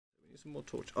some more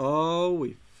torch. Oh,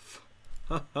 we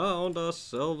found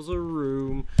ourselves a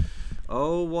room.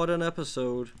 Oh, what an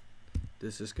episode.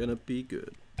 This is gonna be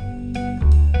good.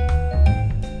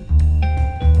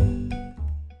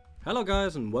 Hello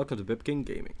guys and welcome to BipKing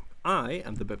Gaming. I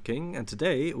am the BipKing and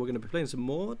today we're going to be playing some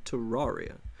more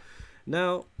Terraria.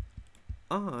 Now,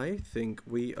 I think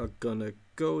we are gonna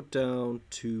go down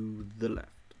to the left.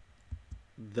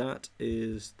 That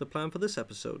is the plan for this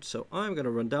episode. So I'm going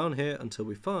to run down here until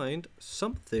we find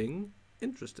something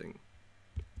interesting.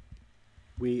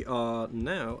 We are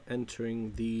now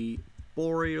entering the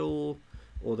Boreal,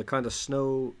 or the kind of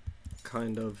snow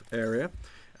kind of area.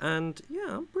 And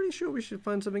yeah, I'm pretty sure we should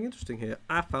find something interesting here.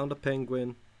 I found a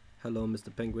penguin. Hello,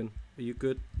 Mr. Penguin. Are you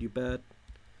good? You bad?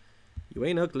 You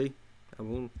ain't ugly. I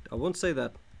won't say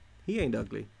that. He ain't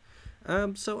ugly.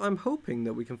 So I'm hoping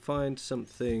that we can find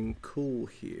something cool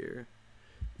here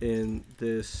in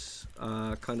this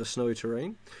kind of snowy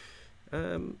terrain.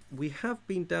 We have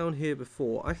been down here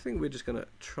before. I think we're just going to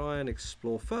try and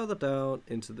explore further down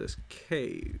into this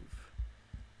cave.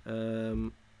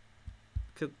 But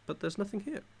there's nothing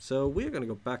here. So we're going to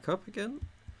go back up again.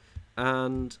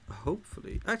 And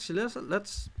hopefully... Actually,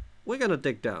 we're going to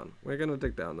dig down. We're going to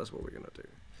dig down. That's what we're going to do.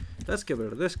 Let's get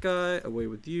rid of this guy. Away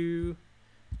with you.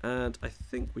 And I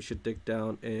think we should dig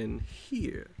down in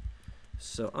here.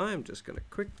 So I'm just going to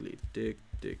quickly dig.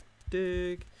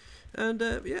 And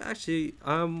yeah, actually,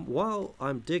 while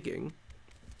I'm digging,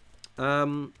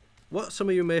 what some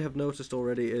of you may have noticed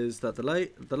already is that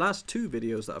the last two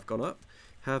videos that have gone up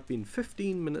have been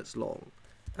 15 minutes long.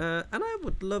 And I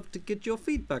would love to get your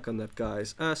feedback on that,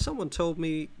 guys. Someone told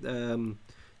me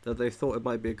that they thought it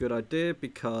might be a good idea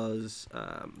because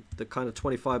the kind of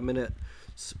 25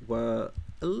 minutes were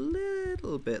a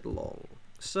little bit long.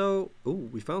 So, ooh,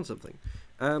 we found something.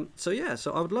 So yeah,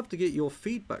 so I would love to get your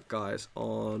feedback, guys,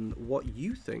 on what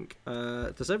you think.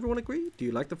 Does everyone agree? Do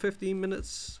you like the 15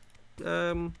 minutes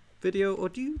video, or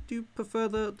do you prefer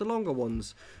the longer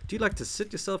ones? Do you like to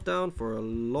sit yourself down for a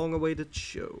long-awaited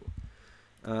show?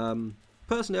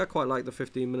 Personally, I quite like the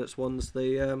 15 minutes ones.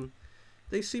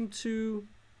 They seem to,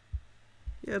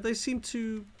 yeah,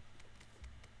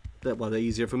 well, they're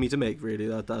easier for me to make, really.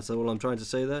 That's all I'm trying to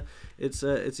say there. It's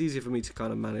easier for me to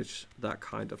kind of manage that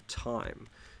kind of time.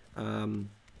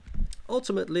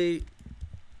 Ultimately,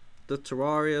 the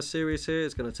Terraria series here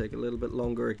is going to take a little bit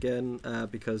longer again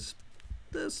because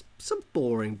there's some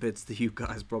boring bits that you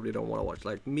guys probably don't want to watch,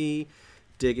 like me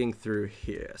digging through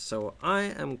here. So I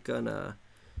am gonna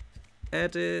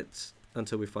edit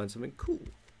until we find something cool.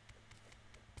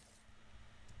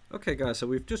 Okay, guys, so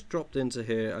we've just dropped into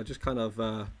here. I just kind of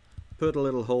put a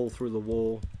little hole through the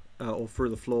wall or through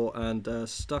the floor and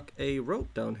stuck a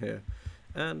rope down here.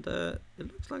 And it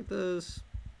looks like there's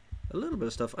a little bit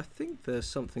of stuff. I think there's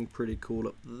something pretty cool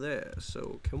up there.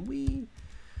 So can we...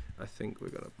 I think we're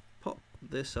going to pop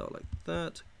this out like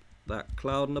that. That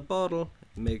cloud in a bottle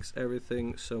makes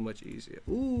everything so much easier.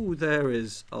 Ooh, there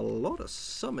is a lot of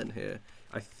some in here.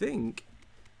 I think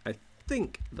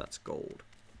that's gold.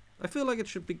 I feel like it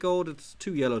should be gold. It's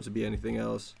too yellow to be anything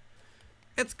else.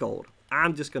 It's gold.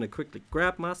 I'm just going to quickly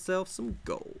grab myself some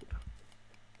gold.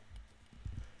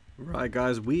 Right,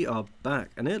 guys, we are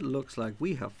back. And it looks like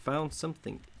we have found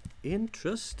something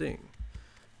interesting.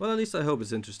 Well, at least I hope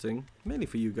it's interesting. Mainly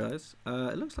for you guys.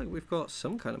 It looks like we've got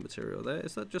some kind of material there.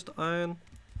 Is that just iron?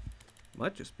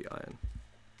 Might just be iron.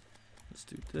 Let's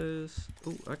do this.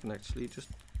 Oh, I can actually just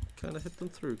kind of hit them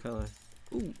through, can't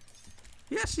I? Ooh.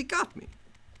 Yes, he got me.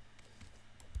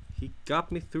 He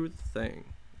got me through the thing.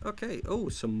 Okay, oh,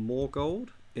 some more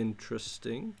gold.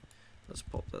 Interesting. Let's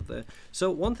pop that there.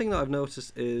 So one thing that I've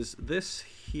noticed is this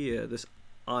here, this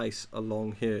ice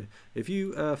along here. If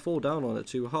you fall down on it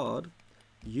too hard,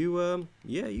 you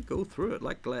go through it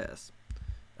like glass.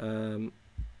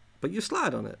 But you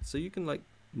slide on it, so you can like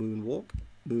moonwalk.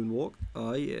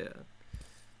 Oh yeah.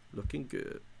 Looking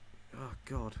good. Oh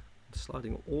god, I'm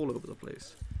sliding all over the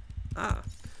place.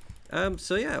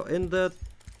 So yeah, in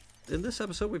this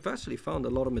episode, we've actually found a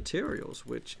lot of materials,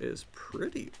 which is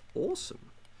pretty awesome.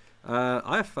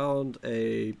 I found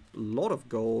a lot of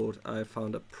gold. I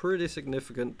found a pretty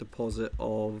significant deposit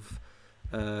of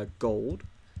gold.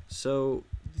 So,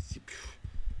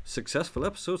 successful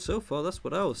episode so far, that's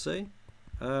what I will say.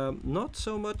 Not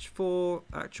so much for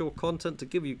actual content to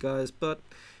give you guys, but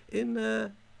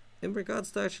in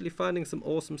regards to actually finding some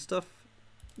awesome stuff,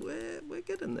 we're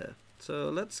getting there. So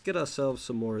let's get ourselves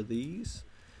some more of these.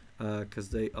 Because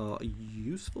they are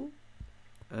useful.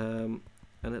 And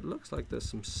it looks like there's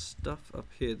some stuff up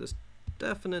here. There's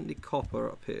definitely copper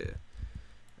up here.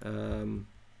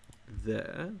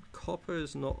 there. Copper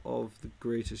is not of the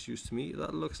greatest use to me.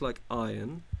 That looks like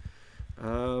iron.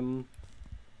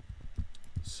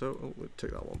 So we'll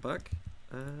take that one back.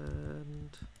 And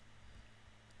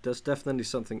there's definitely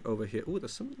something over here. Oh,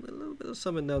 there's a little bit of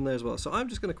something down there as well. So I'm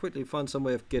just going to quickly find some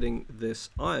way of getting this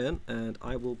iron, and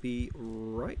I will be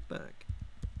right back.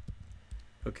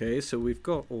 Okay, so we've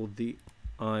got all the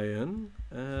iron,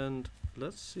 and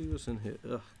let's see what's in here.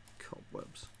 Ugh,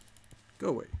 cobwebs. Go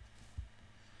away.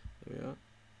 There we are.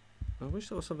 I wish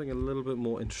there was something a little bit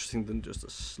more interesting than just a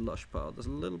slush pile. There's a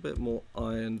little bit more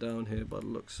iron down here by the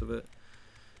looks of it.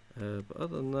 But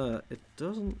other than that, it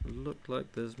doesn't look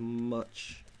like there's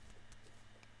much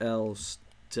else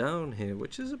down here,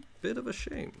 which is a bit of a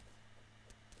shame.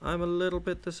 I'm a little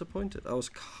bit disappointed. I was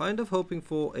kind of hoping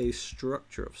for a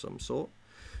structure of some sort,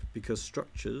 because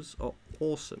structures are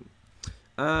awesome.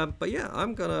 But yeah,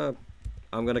 I'm gonna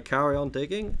carry on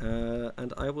digging,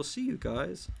 and I will see you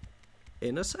guys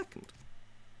in a second.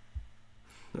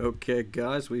 Okay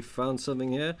guys, we found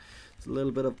something here. There's a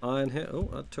little bit of iron here.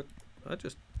 Oh, I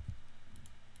just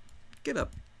get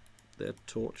up there,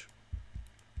 torch.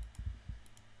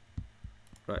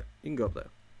 Right, you can go up there.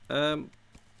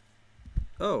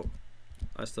 Oh,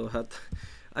 I still had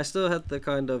the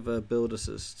kind of build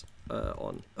assist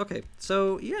on. Okay,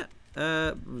 so yeah,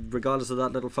 regardless of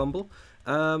that little fumble,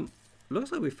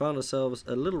 looks like we found ourselves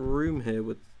a little room here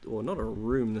with, or not a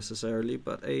room necessarily,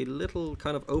 but a little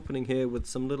kind of opening here with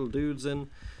some little dudes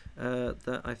in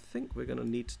that I think we're gonna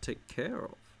need to take care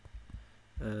of.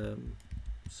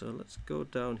 So let's go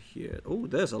down here. Oh,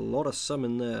 there's a lot of some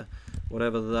in there,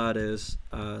 whatever that is.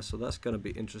 So that's gonna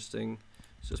be interesting.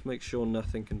 Let's just make sure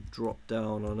nothing can drop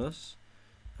down on us,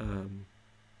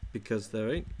 because there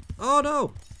ain't. Oh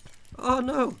no! Oh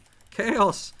no!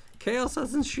 Chaos! Chaos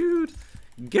has ensued!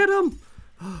 Get him!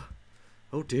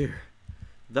 Oh dear.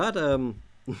 That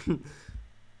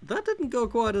that didn't go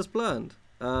quite as planned.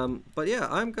 But yeah,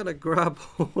 I'm gonna grab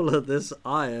all of this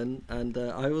iron, and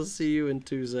I will see you in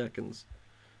 2 seconds.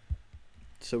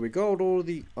 So we got all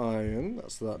the iron,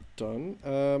 that's that done.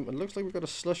 It looks like we've got a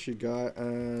slushy guy,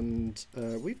 and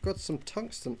we've got some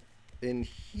tungsten in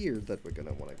here that we're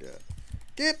gonna want to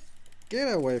get.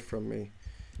 Get away from me.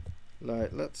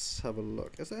 Like, let's have a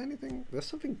look. Is there anything? There's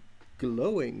something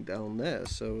glowing down there,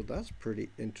 so that's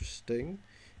pretty interesting.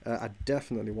 I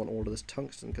definitely want all of this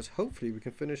tungsten, because hopefully we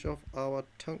can finish off our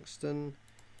tungsten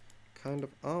kind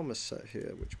of armor set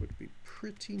here, which would be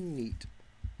pretty neat.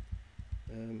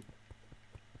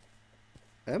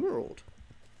 Emerald.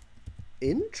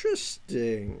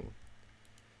 Interesting.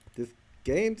 This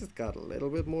game just got a little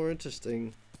bit more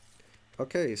interesting.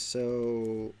 Okay,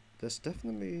 so there's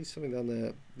definitely something down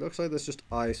there. Looks like there's just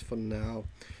ice for now.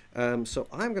 So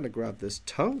I'm gonna grab this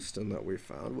tungsten that we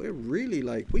found. We're really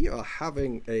we are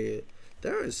having a,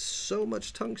 there is so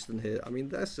much tungsten here. I mean,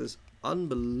 this is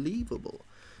unbelievable.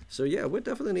 So yeah, we're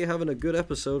definitely having a good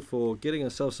episode for getting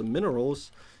ourselves some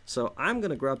minerals. So I'm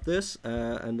gonna grab this,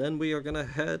 and then we are gonna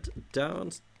head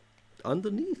down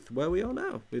underneath where we are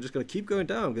now. We're just gonna keep going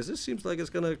down, because this seems like it's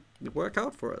gonna work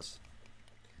out for us.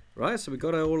 Right, so we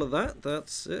got all of that.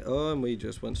 That's it. Oh, and we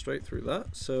just went straight through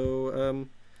that. So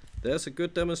there's a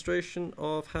good demonstration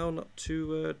of how not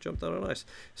to jump down on ice.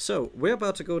 So we're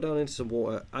about to go down into some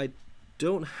water. I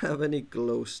don't have any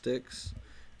glow sticks,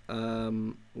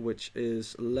 which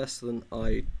is less than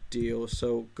ideal.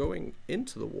 So going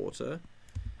into the water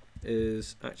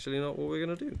is actually not what we're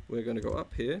going to do. We're going to go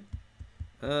up here.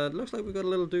 Looks like we've got a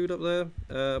little dude up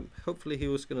there. Hopefully he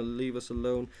was going to leave us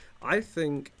alone. I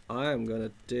think I am going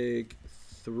to dig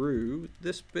through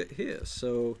this bit here.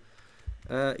 So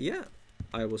yeah,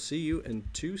 I will see you in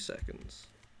 2 seconds.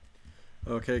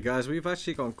 Okay guys, we've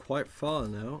actually gone quite far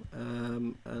now,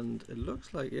 and it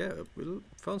looks like, yeah, we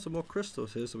found some more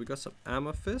crystals here. So we got some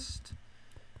amethyst.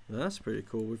 That's pretty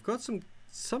cool. We've got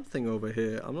something over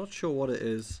here. I'm not sure what it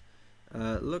is.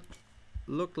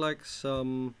 Look like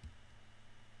some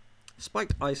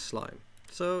spiked ice slime.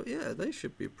 So yeah, they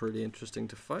should be pretty interesting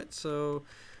to fight. So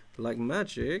like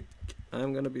magic,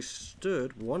 I'm gonna be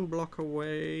stood 1 block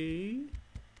away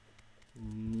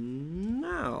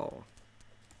now.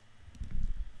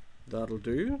 That'll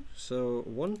do. So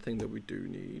one thing that we do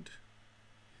need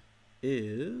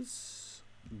is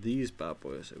these bad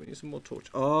boys. So we need some more torch.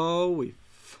 Oh, we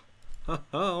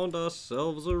found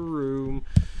ourselves a room.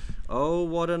 Oh,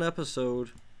 what an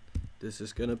episode. This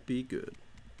is gonna be good.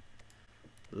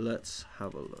 Let's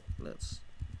have a look. Let's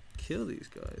kill these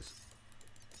guys.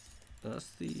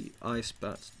 That's the ice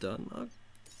bats done. Oh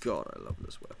god, I love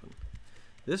this weapon.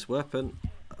 This weapon,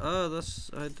 I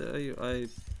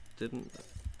didn't,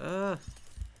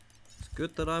 it's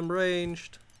good that I'm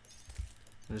ranged.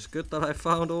 It's good that I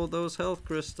found all those health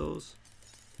crystals.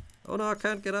 Oh no, I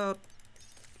can't get out.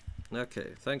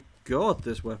 Okay, thank God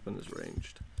this weapon is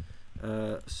ranged.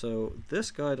 So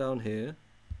this guy down here,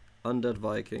 Undead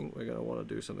Viking, we're going to want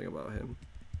to do something about him.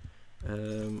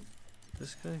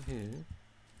 This guy here,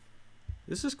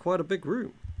 this is quite a big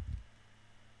room.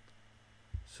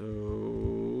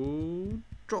 So,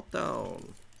 drop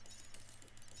down.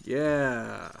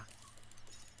 Yeah.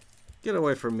 Get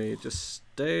away from me, just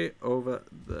stay over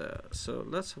there. So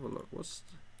let's have a look. Let's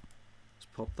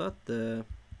pop that there.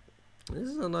 This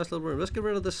is a nice little room. Let's get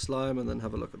rid of this slime and then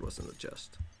have a look at what's in the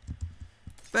chest.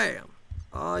 Bam!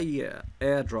 Ah yeah,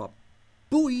 airdrop.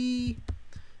 Booey!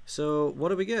 So what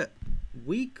do we get?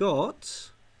 We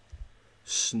got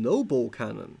Snowball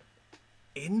Cannon.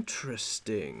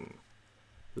 Interesting.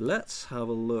 Let's have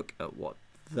a look at what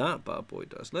that bad boy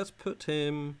does. Let's put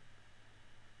him...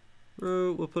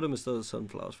 we'll put him instead of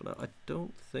sunflowers for now. I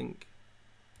don't think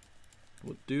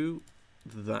we'll do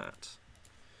that.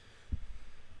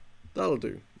 That'll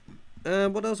do.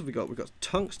 What else have we got? We've got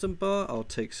tungsten bar. I'll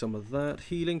take some of that.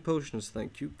 Healing potions,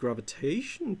 thank you.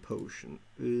 Gravitation potion.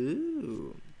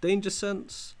 Ooh. Danger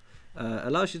sense.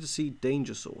 Allows you to see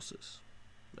danger sources.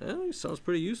 Sounds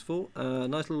pretty useful.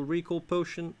 Nice little recall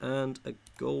potion and a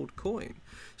gold coin.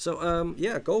 So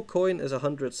yeah, gold coin is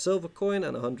 100 silver coin,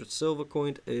 and 100 silver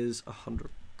coin is 100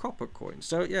 copper coin.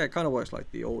 So yeah, it kind of works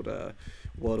like the old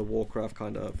World of Warcraft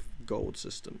kind of gold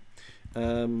system.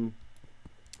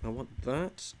 I want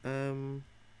that.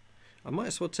 I might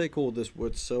as well take all this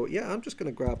wood. So yeah, I'm just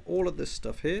going to grab all of this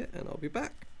stuff here and I'll be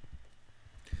back.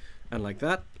 And like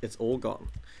that, it's all gone.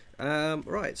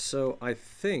 Right, so I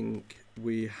think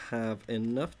we have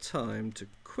enough time to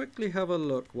quickly have a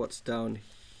look what's down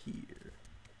here.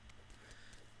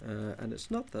 And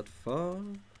it's not that far.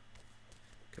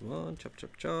 Come on, chop,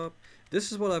 chop, chop.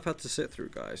 This is what I've had to sit through,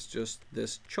 guys. Just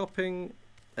this chopping,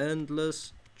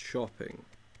 endless chopping.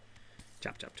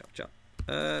 Chop, chop, chop, chop.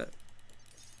 There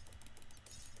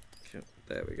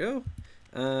we go.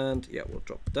 And yeah, we'll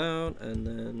drop down and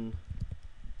then...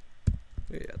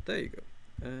 yeah, there you go.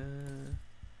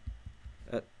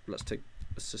 Let's take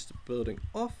assisted building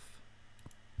off.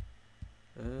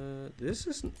 This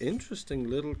is an interesting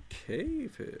little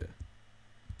cave here.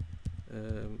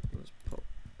 Let's pop.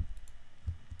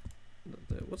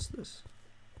 What's this?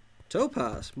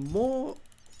 Topaz. More.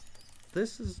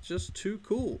 This is just too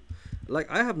cool. Like,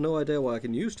 I have no idea what I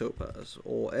can use topaz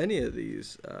or any of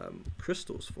these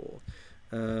crystals for.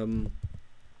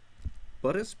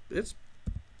 But it's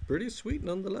pretty sweet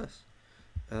nonetheless.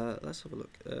 Let's have a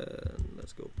look.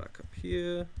 Let's go back up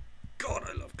here. God,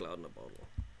 I love cloud in a bottle.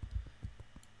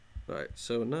 Right,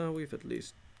 so now we've at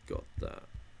least got that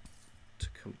to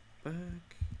come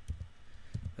back.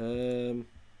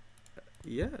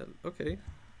 Yeah, okay.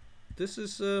 This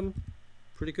is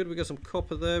pretty good. We got some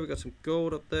copper there. We got some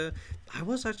gold up there. I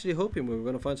was actually hoping we were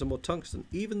going to find some more tungsten,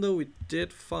 even though we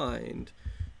did find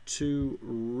 2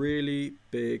 really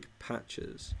big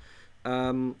patches.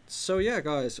 So yeah,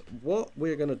 guys, what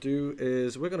we're going to do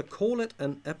is we're going to call it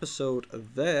an episode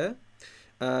there,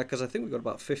 because I think we've got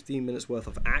about 15 minutes worth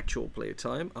of actual play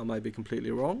time. I might be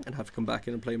completely wrong and have to come back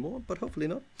in and play more, but hopefully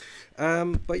not.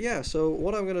 But yeah, so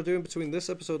what I'm going to do in between this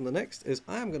episode and the next is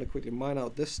I'm going to quickly mine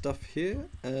out this stuff here,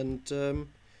 and I'm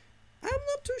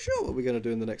not too sure what we're going to do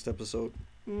in the next episode.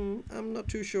 I'm not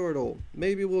too sure at all.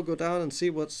 Maybe we'll go down and see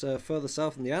what's further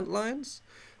south in the Antlines,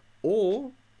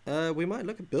 or... we might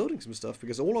look at building some stuff,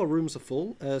 because all our rooms are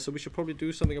full, so we should probably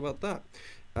do something about that.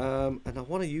 And I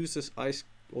want to use this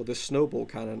this snowball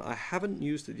cannon. I haven't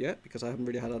used it yet because I haven't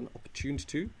really had an opportunity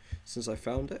to since I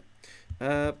found it.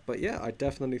 But yeah, I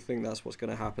definitely think that's what's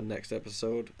going to happen next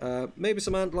episode. Maybe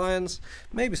some antlions,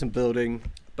 maybe some building,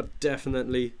 but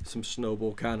definitely some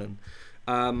snowball cannon.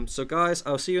 So guys,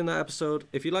 I'll see you in that episode.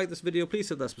 If you like this video, please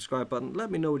hit that subscribe button.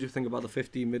 Let me know what you think about the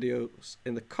 15 videos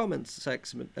in the comments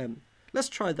section. Let's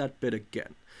try that bit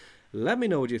again. Let me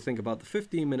know what you think about the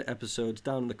 15-minute episodes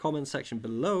down in the comment section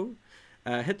below.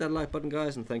 Hit that like button,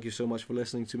 guys, and thank you so much for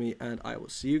listening to me, and I will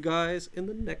see you guys in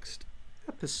the next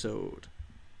episode.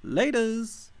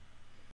 Laters!